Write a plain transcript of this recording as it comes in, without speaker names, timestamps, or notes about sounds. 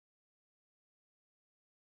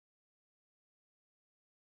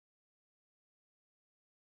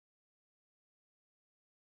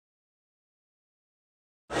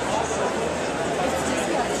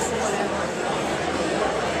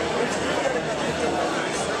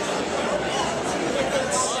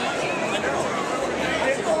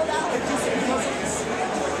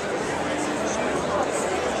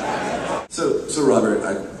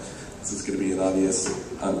clever. This is going to be an obvious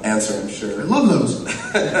answer, I'm sure. I love those.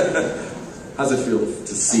 How's it feel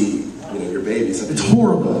to see, your baby? It's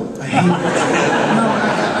horrible. I hate it. No,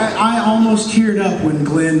 I almost teared up when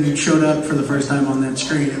Glenn showed up for the first time on that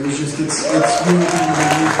screen. It was just, it's really kind of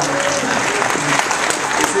amazing.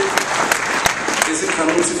 Is it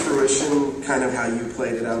coming to fruition, kind of how you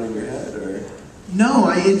played it out in your head, or?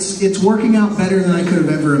 No, it's working out better than I could have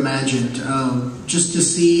ever imagined. Just to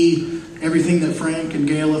see everything that Frank and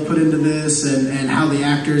Gale have put into this, and how the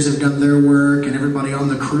actors have done their work, and everybody on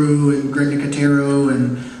the crew, and Greg Nicotero,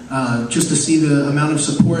 and just to see the amount of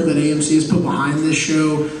support that AMC has put behind this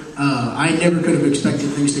show. I never could have expected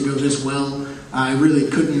things to go this well. I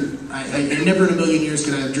really couldn't. I never in a million years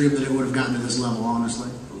could I have dreamed that it would have gotten to this level, honestly.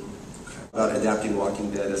 About adapting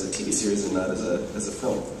Walking Dead as a TV series and not as a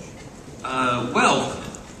film? Well,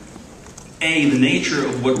 the nature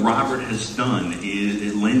of what Robert has done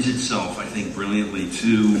it lends itself, I think, brilliantly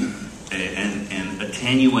to an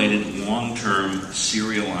attenuated, long-term,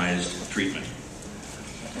 serialized treatment.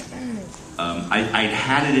 I'd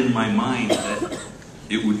had it in my mind that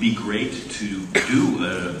it would be great to do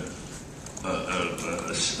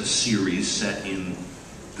a series set in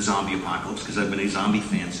the zombie apocalypse, because I've been a zombie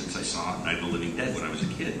fan since I saw Night of the Living Dead when I was a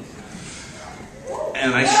kid.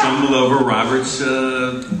 And I stumbled over Robert's,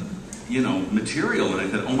 material, and I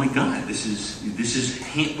thought, oh my God, this is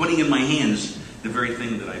putting in my hands the very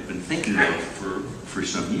thing that I've been thinking of for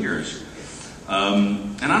some years.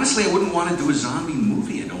 And honestly, I wouldn't want to do a zombie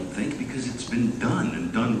movie, I don't think, because it's been done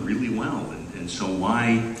and done really well. And so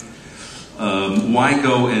why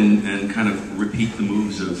go and kind of repeat the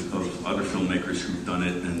moves of other filmmakers who've done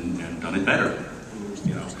it and done it better?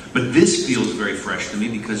 But this feels very fresh to me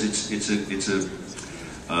because it's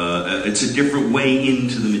a different way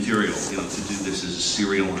into the material, to do this as a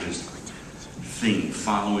serialized thing,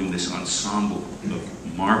 following this ensemble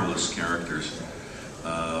of marvelous characters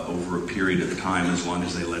over a period of time, as long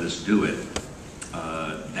as they let us do it.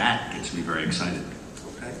 That gets me very excited.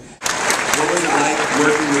 Okay. What was it like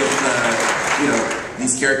working with,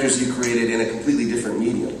 these characters you created in a completely different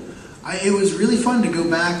medium? It was really fun to go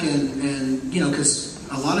back and because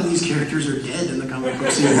a lot of these characters are dead in the comic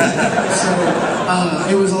book series. So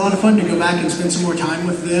it was a lot of fun to go back and spend some more time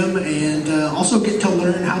with them, and also get to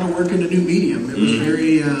learn how to work in a new medium. It was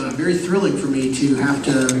very thrilling for me to have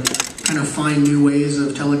to kind of find new ways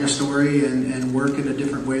of telling a story and work in a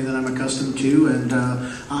different way than I'm accustomed to. And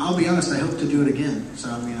I'll be honest, I hope to do it again. So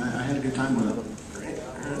I had a good time with it. Great.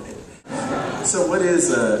 All right. So what is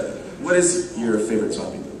your favorite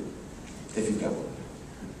zombie movie, if you've got one?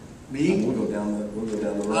 Me? We'll go down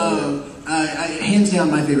the road. Hands down,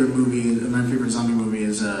 my favorite zombie movie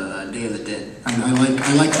is Day of the Dead. I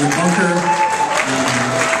like the bunker.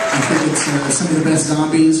 I think it's some of the best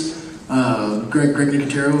zombies. Greg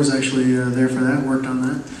Nicotero was actually there for that. Worked on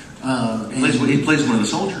that. He plays one of the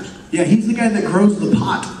soldiers. Yeah, he's the guy that grows the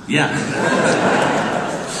pot. Yeah.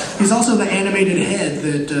 He's also the animated head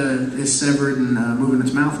that is severed and moving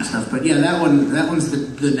its mouth and stuff. But yeah, that one's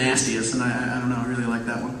the nastiest, and I don't know, I really like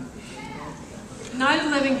that one. Night of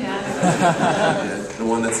the Living Dead. Yeah, the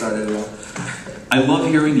one that started it all. I love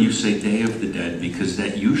hearing you say Day of the Dead, because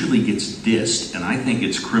that usually gets dissed, and I think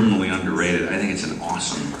it's criminally underrated. I think it's an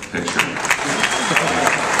awesome picture.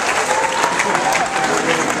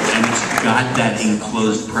 And it's got that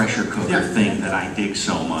enclosed pressure cooker thing that I dig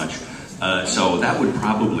so much. So that would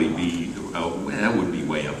probably be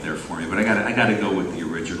way up there for me. But I gotta go with the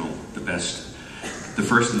original, the best, the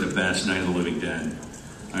first and the best, Night of the Living Dead.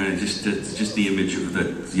 I mean, just the image of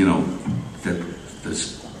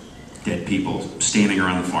those dead people standing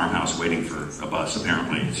around the farmhouse waiting for a bus.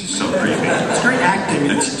 Apparently, it's just so creepy. It's great acting.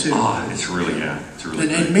 It's really great.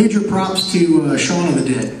 And major props to Shaun of the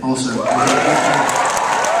Dead also.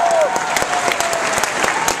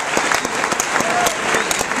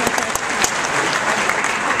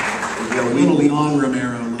 A little beyond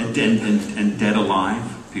Romero. And Dead Alive,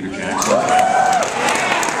 Peter Jackson.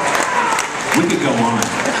 We could go on.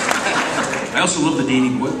 I also love the Danny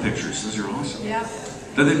Boyle pictures. Those are awesome. Yeah.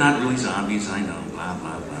 Though they're not really zombies, I know. Blah,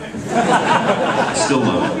 blah, blah. I still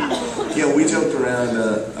love them. Yeah, we joked around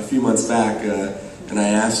a few months back, and I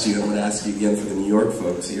asked you, I'm going to ask you again for the New York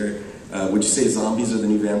folks here, would you say zombies are the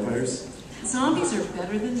new vampires? Zombies are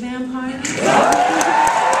better than vampires.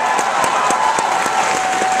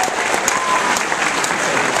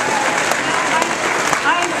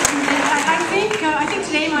 I think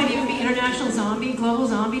today might even be Global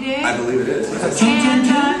Zombie Day. I believe it is. And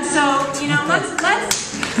so, let's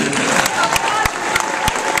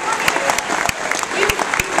we don't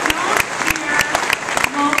hear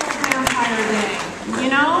Global Vampire Day.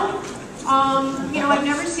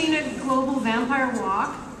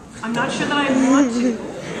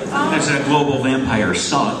 realize that global vampires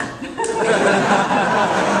suck. Now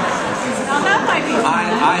that might be fun.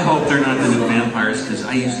 I hope they're not the new vampires, because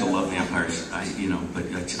I used to love vampires. But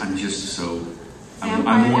I'm just so...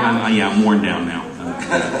 I'm worn down now.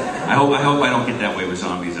 I hope I don't get that way with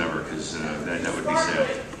zombies ever, because that would be sad.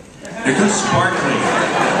 They're too sparkly.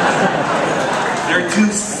 They're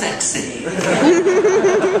too sexy.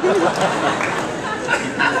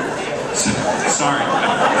 Sorry.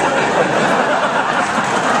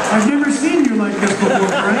 I've never seen you like this before,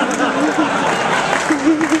 Frank.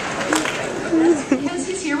 Because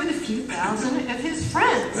he's here with a few thousand of his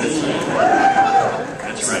friends.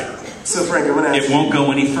 That's right. So Frank, I'm going to ask It won't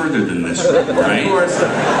go any further than this, right? Of course.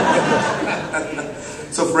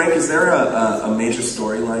 So Frank, is there a major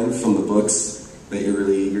storyline from the books that you're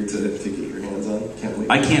really eager to get your hands on? Can't wait.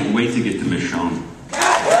 I can't wait to get to Michonne.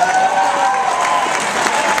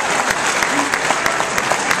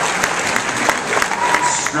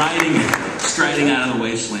 Striding out of the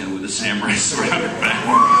wasteland with a samurai sword on her back.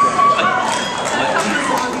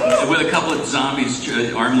 With a couple of zombies,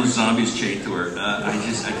 armless zombies chained to her. I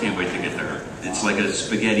can't wait to get to her. It's like a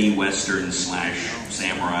spaghetti western /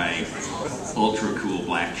 samurai, ultra cool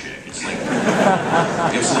black chick. It's like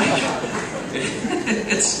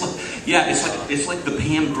the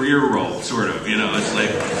Pam Grier role, sort of. It's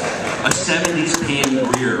like a 70s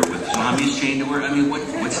Pam Grier with zombies chained to her. I mean,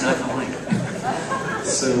 what's not to like?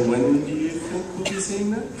 So when do you think we'll be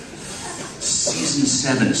seeing that? Season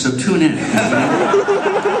 7, so tune in. If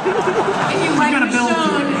you like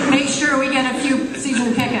Michonne, make sure we get a few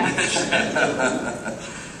season pickups.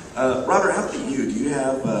 Robert, how about you? Do you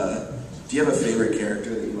have a favorite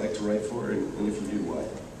character that you like to write for, and if you do, why?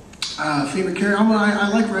 Favorite character? I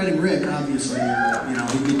like writing Rick, obviously.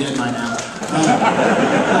 He'd be dead by now.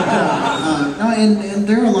 And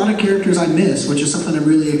there are a lot of characters I miss, which is something I'm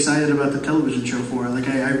really excited about the television show for. Like,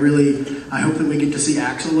 I hope that we get to see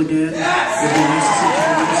Axel again. It'd be nice to see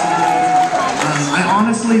Travis again. I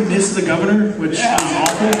honestly miss the governor, which is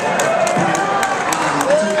awful.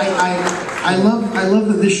 I love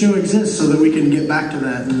that this show exists so that we can get back to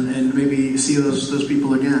that and maybe see those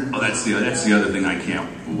people again. Oh, that's the other thing I can't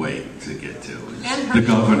wait to get to. And the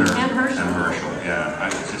governor and Herschel. Yeah,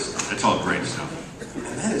 it's all great stuff. And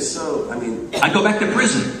that is so. I mean, I go back to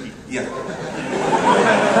prison. Yeah.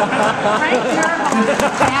 Frank Darabont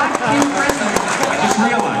back in prison. I just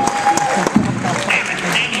realized.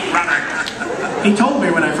 He told me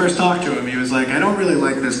when I first talked to him, he was like, I don't really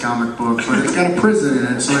like this comic book, but it's got a prison in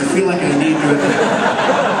it, so I feel like I need to...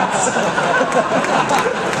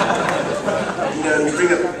 You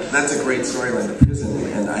bring up, that's a great storyline, the prison,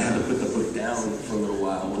 and I had to put the book down for a little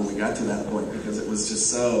while when we got to that point, because it was just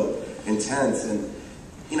so intense, and,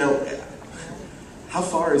 how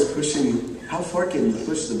far can you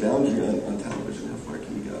push the boundary on television? How far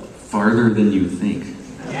can you go? Farther than you think.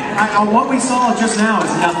 What we saw just now is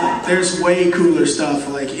nothing. There's way cooler stuff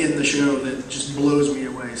in the show that just blows me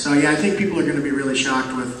away. So yeah, I think people are going to be really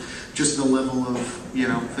shocked with just the level of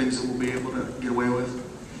things that we'll be able to get away with.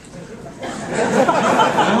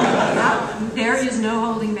 There is no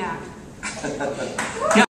holding back.